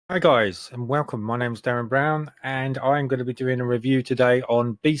Hi guys and welcome. My name is Darren Brown and I'm going to be doing a review today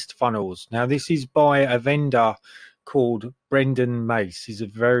on Beast Funnels. Now this is by a vendor called Brendan Mace. He's a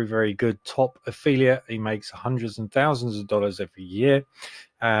very good top affiliate. He makes hundreds and thousands of dollars every year.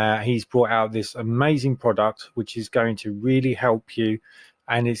 He's brought out this amazing product which is going to really help you,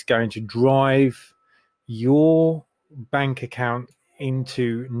 and it's going to drive your bank account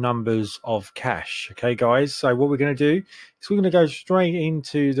into numbers of cash. Okay guys, so what we're going to do is we're going to go straight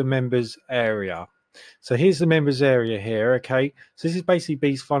into the members area. So here's the members area here. Okay, so this is basically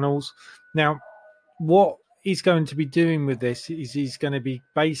Beast Funnels. Now what he's going to be doing with this is he's going to be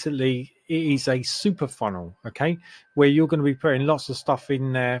basically, it is a super funnel, okay, where you're going to be putting lots of stuff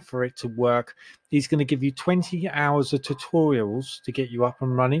in there for it to work. He's going to give you 20 hours of tutorials to get you up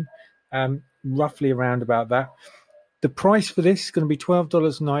and running, roughly around about that. The price for this is going to be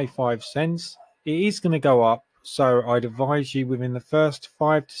 $12.95. It is going to go up, so I'd advise you within the first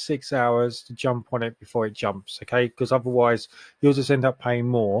 5 to 6 hours to jump on it before it jumps, okay? Because otherwise you'll just end up paying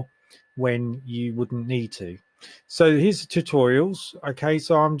more when you wouldn't need to. So here's the tutorials, okay?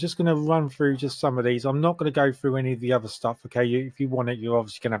 So I'm just going to run through just some of these. I'm not going to go through any of the other stuff, okay? If you want it, you're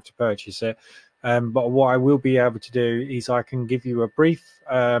obviously going to have to purchase it. But what I will be able to do is I can give you a brief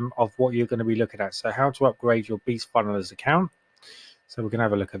of what you're going to be looking at. So how to upgrade your Beast Funnelers account. So we're going to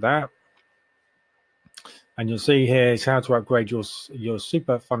have a look at that. And you'll see here is how to upgrade your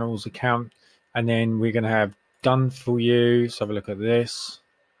Super Funnels account. And then we're going to have done for you. So have a look at this.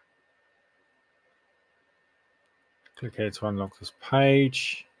 Click here to unlock this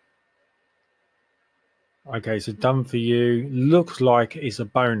page. Okay, so done for you. Looks like it's a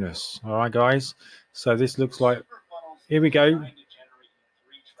bonus. All right, guys. So this looks like, here we go.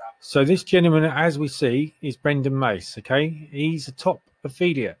 So this gentleman, as we see, is Brendan Mace. Okay, he's a top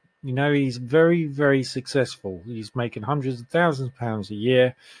affiliate. You know, he's very successful. He's making hundreds of thousands of pounds a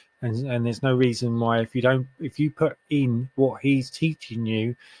year, and there's no reason why if you put in what he's teaching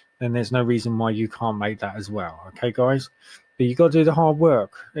you, then there's no reason why you can't make that as well. Okay, guys. But you got to do the hard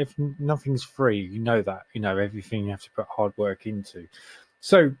work. If nothing's free, you know that. You know, everything you have to put hard work into.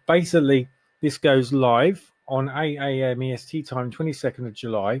 So basically, this goes live on 8 a.m. EST time, 22nd of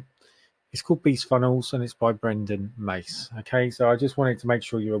July. It's called Beast Funnels, and it's by Brendan Mace. Okay, so I just wanted to make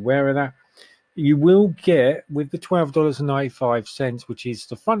sure you're aware of that. You will get, with the $12.95, which is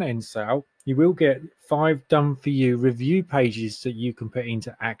the front end sale, you will get 5 done for you review pages that you can put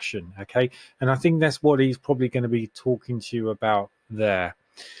into action. Okay, and I think that's what he's probably going to be talking to you about there.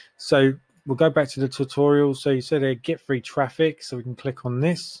 So we'll go back to the tutorial. So you said get free traffic, so we can click on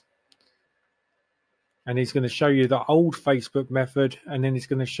this. And he's going to show you the old Facebook method, and then he's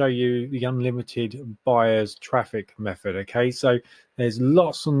going to show you the unlimited buyers traffic method. Okay, so there's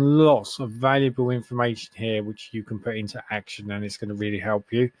lots and lots of valuable information here which you can put into action, and it's going to really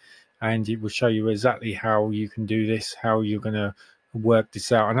help you. And it will show you exactly how you can do this, how you're going to work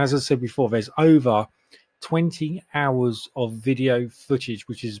this out. And as I said before, there's over 20 hours of video footage,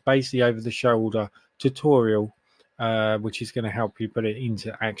 which is basically over the shoulder tutorial, which is going to help you put it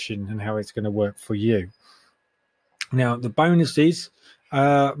into action and how it's going to work for you. Now, the bonuses,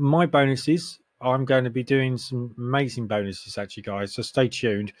 my bonuses, I'm going to be doing some amazing bonuses actually, guys, so stay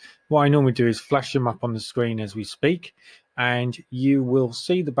tuned. What I normally do is flash them up on the screen as we speak, and you will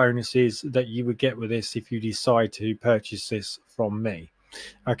see the bonuses that you would get with this if you decide to purchase this from me.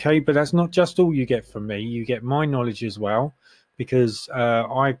 Okay, but that's not just all you get from me. You get my knowledge as well, because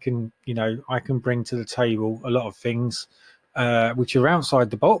I can bring to the table a lot of things which are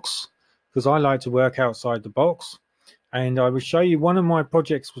outside the box, because I like to work outside the box. And I will show you one of my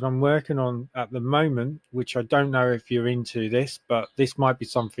projects that I'm working on at the moment, which I don't know if you're into this, but this might be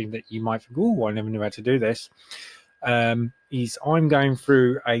something that you might think, oh, I never knew how to do this. Is I'm going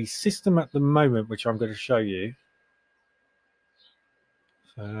through a system at the moment, which I'm going to show you.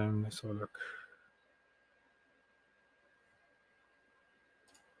 So let's have a look.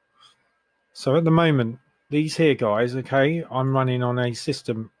 So at the moment, these here guys, okay, I'm running on a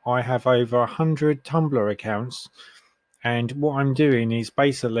system. I have over 100 Tumblr accounts, and what I'm doing is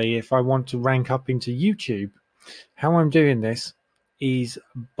basically, if I want to rank up into YouTube, how I'm doing this is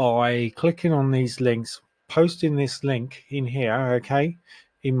by clicking on these links, posting this link in here, okay,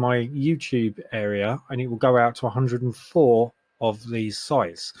 in my YouTube area, and it will go out to 104 of these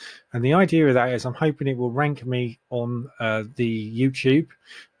sites. And the idea of that is I'm hoping it will rank me on the YouTube,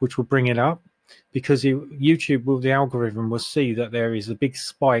 which will bring it up, because YouTube will, the algorithm will see that there is a big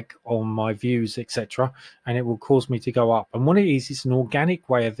spike on my views, etc., and it will cause me to go up. And what it is, it's an organic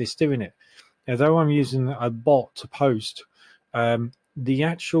way of this doing it. Although I'm using a bot to post, the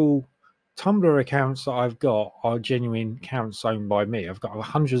actual Tumblr accounts that I've got are genuine accounts owned by me. I've got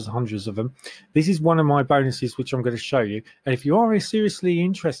hundreds and hundreds of them. This is one of my bonuses, which I'm going to show you. And if you are seriously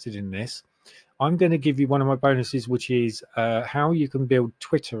interested in this, I'm going to give you one of my bonuses, which is how you can build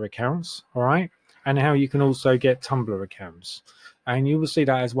Twitter accounts, all right? And how you can also get Tumblr accounts. And you will see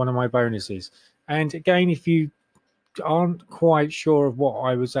that as one of my bonuses. And again, if you aren't quite sure of what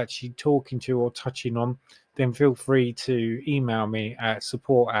I was actually talking to or touching on, then feel free to email me at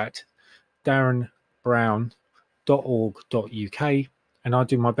support@darrenbrown.org.uk, and I'll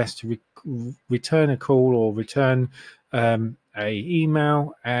do my best to return a call or return a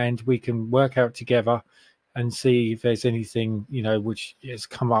email, and we can work out together and see if there's anything, you know, which has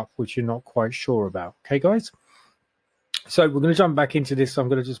come up which you're not quite sure about. Okay, guys? So we're going to jump back into this. I'm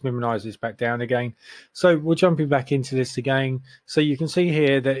going to just minimize this back down again. So we're jumping back into this again. So you can see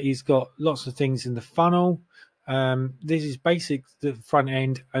here that he's got lots of things in the funnel. This is basic, the front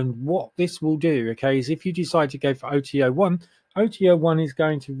end. And what this will do, okay, is if you decide to go for OTO1, OTO1 is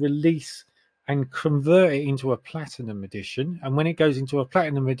going to release and convert it into a platinum edition. And when it goes into a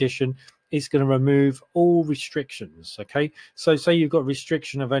platinum edition, it's going to remove all restrictions. Okay, so say you've got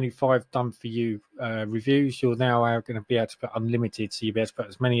restriction of only 5 done for you reviews, you're now going to be able to put unlimited, so you'll be able to put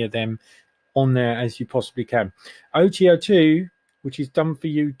as many of them on there as you possibly can. OTO2, which is done for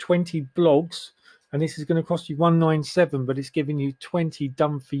you 20 blogs, and this is going to cost you $197, but it's giving you 20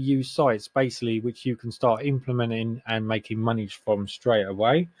 done for you sites basically, which you can start implementing and making money from straight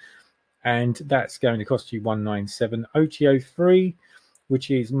away, and that's going to cost you $197. OTO3, which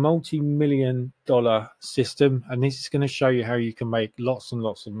is multi-million-dollar system, and this is going to show you how you can make lots and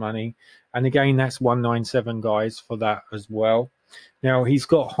lots of money. And again, that's $197, guys, for that as well. Now he's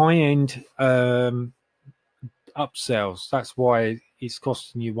got high-end upsells. That's why it's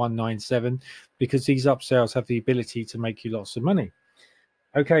costing you $197, because these upsells have the ability to make you lots of money.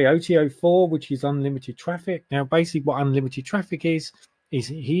 Okay, OTO4, which is unlimited traffic. Now, basically, what unlimited traffic is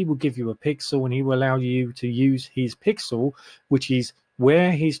he will give you a pixel, and he will allow you to use his pixel, which is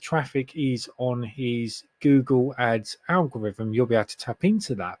where his traffic is on his Google Ads algorithm. You'll be able to tap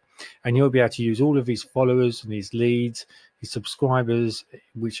into that, and you'll be able to use all of his followers and his leads, his subscribers,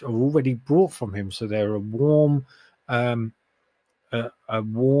 which are already brought from him. So they're a warm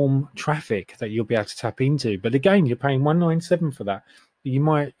traffic that you'll be able to tap into. But again, you're paying $197 for that. You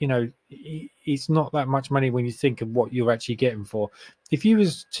might, you know, it's not that much money when you think of what you're actually getting for. If you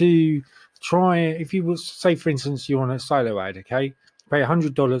was to try, if you was, say for instance, you're on a solo ad, okay, pay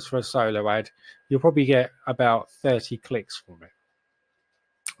 $100 for a solo ad, you'll probably get about 30 clicks from it.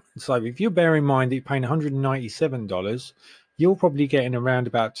 So if you bear in mind that you're paying $197, you're probably getting around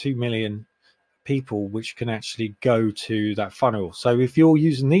about 2 million people which can actually go to that funnel. So if you're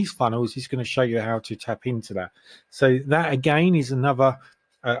using these funnels, it's going to show you how to tap into that. So that again is another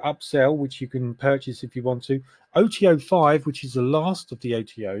upsell which you can purchase if you want to. OTO5, which is the last of the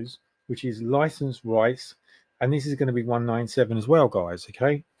OTOs, which is license rights, and this is going to be $197 as well, guys.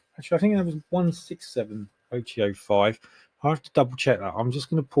 Okay, actually I think that was $167 OTO5. I have to double check that. I'm just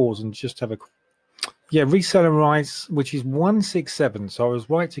going to pause and just have a reseller rights, which is $167. So I was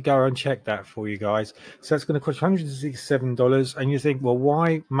right to go and check that for you guys. So that's going to cost $167. And you think, well,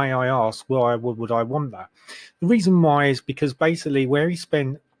 why, may I ask, why would I want that? The reason why is because basically where he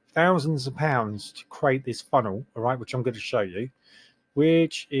spent thousands of pounds to create this funnel, all right, which I'm going to show you,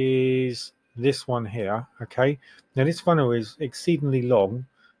 which is this one here. Okay, now this funnel is exceedingly long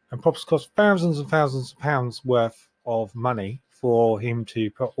and probably cost thousands and thousands of pounds worth of money for him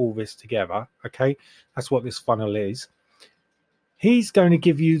to put all this together. Okay, that's what this funnel is. He's going to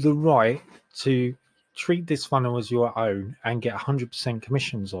give you the right to treat this funnel as your own and get 100%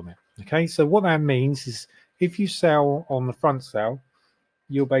 commissions on it. Okay, so what that means is if you sell on the front sale,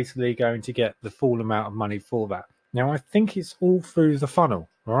 you're basically going to get the full amount of money for that. Now I think it's all through the funnel.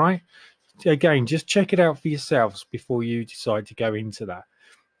 All right, again, just check it out for yourselves before you decide to go into that.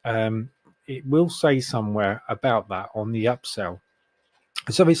 It will say somewhere about that on the upsell.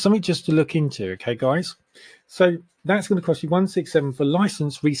 So it's something just to look into, okay, guys? So that's going to cost you $167 for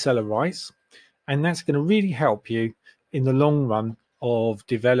license reseller rights, and that's going to really help you in the long run of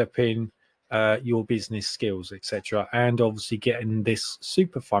developing your business skills, etc., and obviously getting this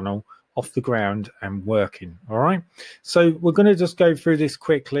super funnel off the ground and working. All right, so we're going to just go through this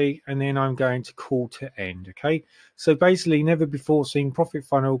quickly, and then I'm going to call to end. Okay, so basically, never before seen profit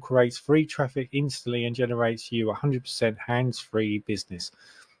funnel creates free traffic instantly and generates you 100% hands-free business,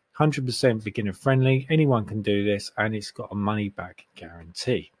 100% beginner friendly. Anyone can do this, and it's got a money back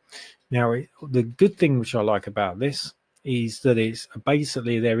guarantee. Now the good thing which I like about this is that it's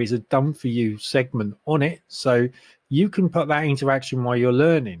basically there is a done for you segment on it, so you can put that into action while you're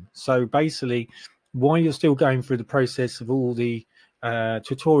learning. So basically, while you're still going through the process of all the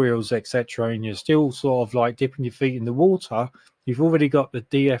tutorials, etc., and you're still sort of like dipping your feet in the water, you've already got the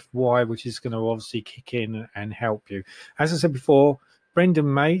DFY, which is going to obviously kick in and help you. As I said before,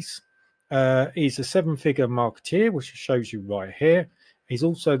 Brendan Mace is a 7-figure marketeer, which shows you right here. He's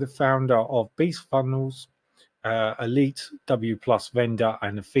also the founder of Beast Funnels, elite W plus vendor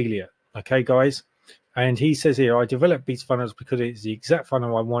and affiliate. Okay, guys. And he says here, I developed Beast Funnels because it's the exact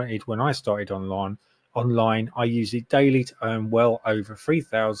funnel I wanted when I started online. I use it daily to earn well over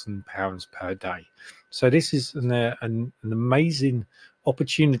 £3,000 per day. So this is an amazing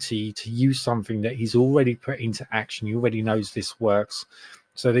opportunity to use something that he's already put into action. He already knows this works.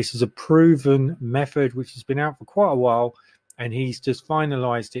 So this is a proven method which has been out for quite a while, and he's just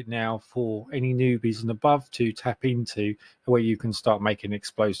finalized it now for any newbies and above to tap into, where you can start making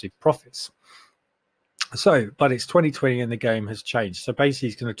explosive profits. So, but it's 2020 and the game has changed. So basically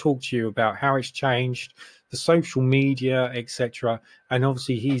he's going to talk to you about how it's changed, the social media, etc. And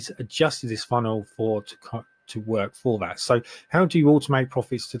obviously he's adjusted this funnel to work for that. So how do you automate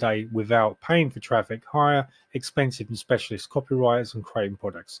profits today without paying for traffic, hire expensive and specialist copywriters and creating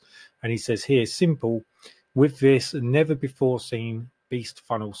products? And he says here, simple, with this never before seen Beast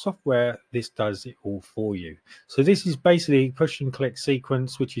Funnel software, this does it all for you. So this is basically push and click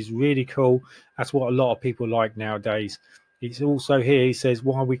sequence, which is really cool. That's what a lot of people like nowadays. It's also here, he says,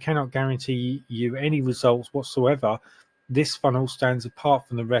 while we cannot guarantee you any results whatsoever, this funnel stands apart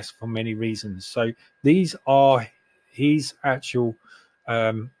from the rest for many reasons. So these are his actual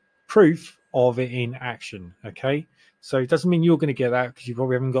proof of it in action. Okay, so it doesn't mean you're going to get that, because you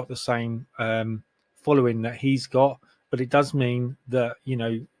probably haven't got the same following that he's got, but it does mean that, you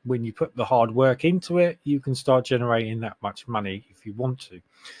know, when you put the hard work into it, you can start generating that much money if you want to.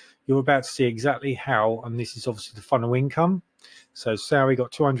 You're about to see exactly how, and this is obviously the funnel income. So Sally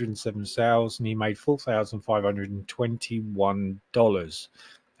got 207 sales and he made $4,521.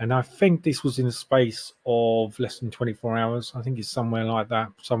 And I think this was in the space of less than 24 hours. I think it's somewhere like that,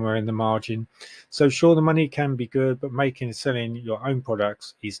 somewhere in the margin. So sure, the money can be good, but making and selling your own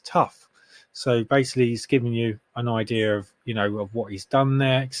products is tough. So basically he's giving you an idea of, you know, of what he's done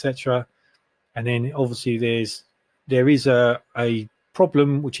there, etc. And then obviously there is a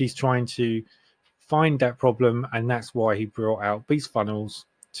problem which he's trying to find that problem, and that's why he brought out Beast Funnels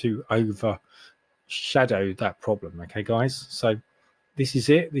to overshadow that problem. Okay, guys, so this is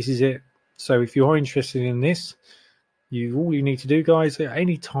it. So if you're interested in this, all you need to do, guys, at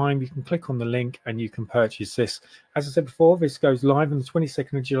any time you can click on the link and you can purchase this. As I said before, this goes live on the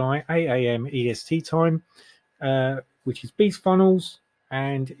 22nd of July, 8 a.m. EST time, which is Beast Funnels,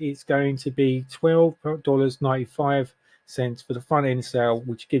 and it's going to be $12.95 for the front end sale,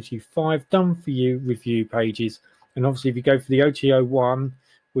 which gives you 5 done for you review pages. And obviously if you go for the OTO one,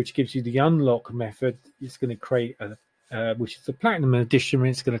 which gives you the unlock method, it's going to create which is the platinum edition, and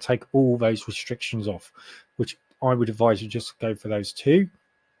it's going to take all those restrictions off, which I would advise you just go for those 2.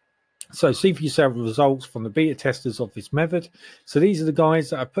 So see for yourself the results from the beta testers of this method. So these are the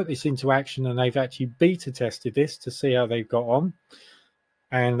guys that have put this into action, and they've actually beta tested this to see how they've got on,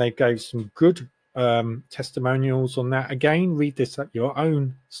 and they gave some good testimonials on that. Again, read this at your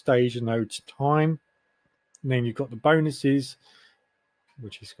own stage and own time. And then you've got the bonuses,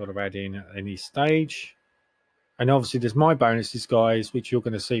 which has got to add in at any stage. And obviously there's my bonuses, guys, which you're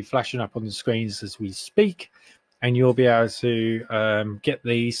going to see flashing up on the screens as we speak, and you'll be able to get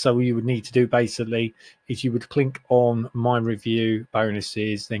these. So what you would need to do basically is you would click on my review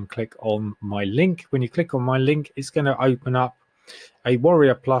bonuses, then click on my link. When you click on my link, it's going to open up a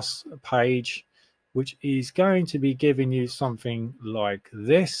Warrior Plus page, which is going to be giving you something like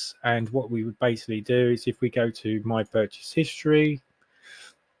this. And what we would basically do is, if we go to my purchase history,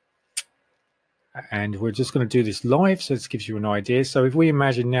 and we're just going to do this live, so this gives you an idea. So if we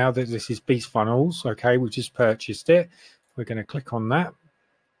imagine now that this is Beast Funnels, okay, we just purchased it, we're going to click on that,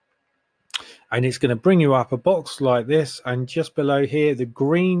 and it's going to bring you up a box like this, and just below here, the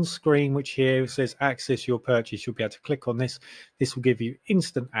green screen, which here says access your purchase, you'll be able to click on this. This will give you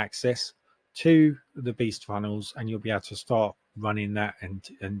instant access to the Beast Funnels, and you'll be able to start running that and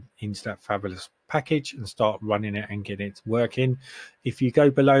into that fabulous package and start running it and get it working. If you go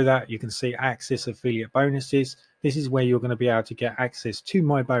below that, you can see access affiliate bonuses. This is where you're going to be able to get access to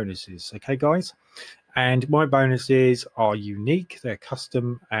my bonuses. Okay, guys, and my bonuses are unique, they're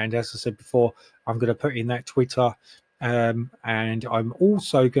custom, and as I said before, I'm going to put in that Twitter, and I'm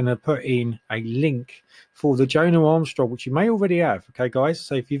also going to put in a link for the Jonah Armstrong, which you may already have. Okay, guys,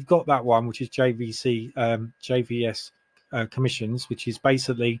 so if you've got that one, which is JVS commissions, which is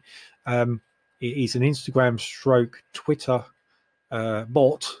basically it is an Instagram stroke Twitter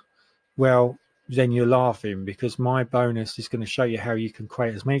bot, well, then you're laughing, because my bonus is going to show you how you can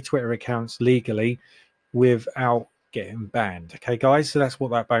create as many Twitter accounts legally without getting banned. Okay, guys, so that's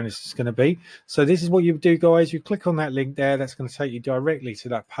what that bonus is going to be. So this is what you do, guys. You click on that link there. That's going to take you directly to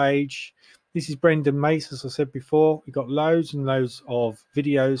that page. This is Brendan Mace, as I said before. We've got loads and loads of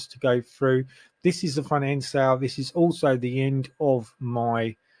videos to go through. This is the front end sale. This is also the end of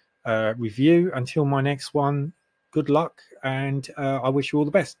my review. Until my next one, good luck, and I wish you all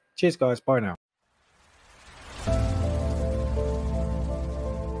the best. Cheers, guys. Bye now.